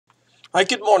Hi,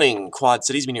 good morning, Quad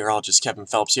Cities meteorologist Kevin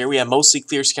Phelps here. We have mostly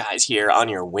clear skies here on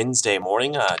your Wednesday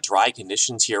morning. Dry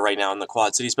conditions here right now in the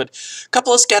Quad Cities, but a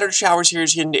couple of scattered showers here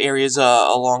into areas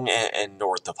along and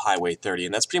north of Highway 30,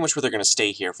 and that's pretty much where they're going to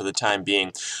stay here for the time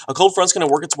being. A cold front's going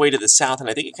to work its way to the south, and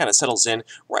I think it kind of settles in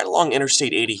right along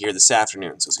Interstate 80 here this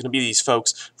afternoon. So it's going to be these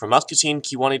folks from Muscatine,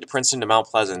 Kewanee to Princeton to Mount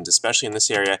Pleasant, especially in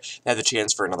this area, that have the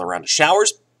chance for another round of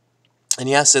showers. And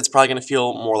yes, it's probably going to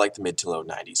feel more like the mid to low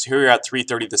 90s. So here we are at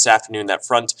 3:30 this afternoon. That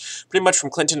front, pretty much from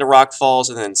Clinton to Rock Falls,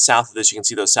 and then south of this, you can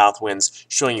see those south winds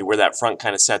showing you where that front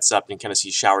kind of sets up. And you kind of see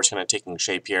showers kind of taking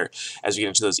shape here as we get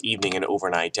into those evening and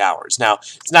overnight hours. Now,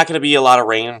 it's not going to be a lot of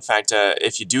rain. In fact,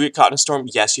 if you do get caught in a storm,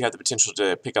 yes, you have the potential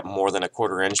to pick up more than a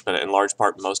quarter inch, but in large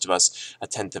part, most of us, a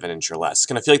tenth of an inch or less. It's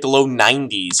going to feel like the low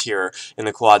 90s here in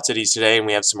the Quad Cities today, and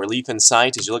we have some relief in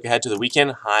sight as you look ahead to the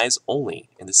weekend. Highs only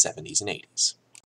in the 70s and 80s.